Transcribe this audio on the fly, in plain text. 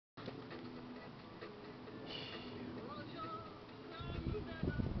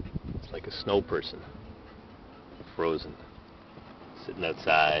like a snow person, frozen, sitting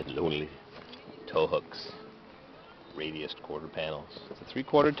outside, lonely, tow hooks, radiused quarter panels. It's a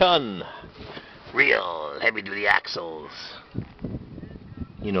 3/4 ton, real heavy-duty axles.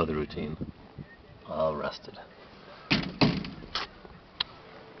 You know the routine. All rusted.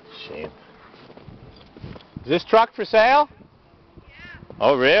 Shame. Is this truck for sale? Yeah.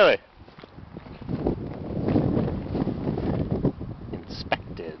 Oh, really?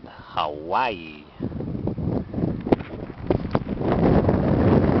 Inspected Hawaii.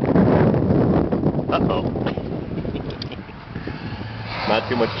 Uh-oh. Not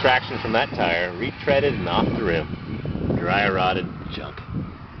too much traction from that tire. Retreaded and off the rim. Dry rotted junk.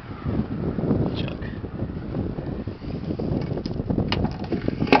 Junk.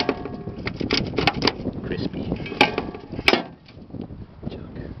 Crispy.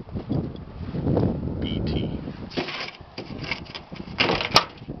 Junk. BT.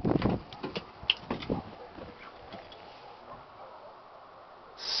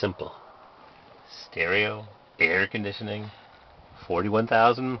 Simple. Stereo, air conditioning,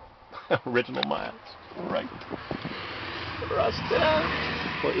 41,000 original miles. Right. Rusted.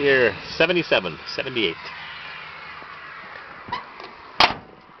 What year? 77, 78.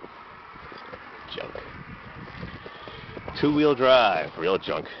 Junk. 2-wheel drive, real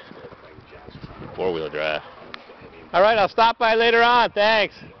junk. 4-wheel drive. All right, I'll stop by later on.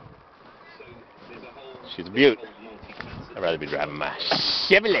 Thanks. She's a beaut. I'd rather be driving my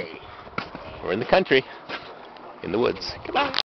Chevrolet. We're in the country, in the woods. Goodbye.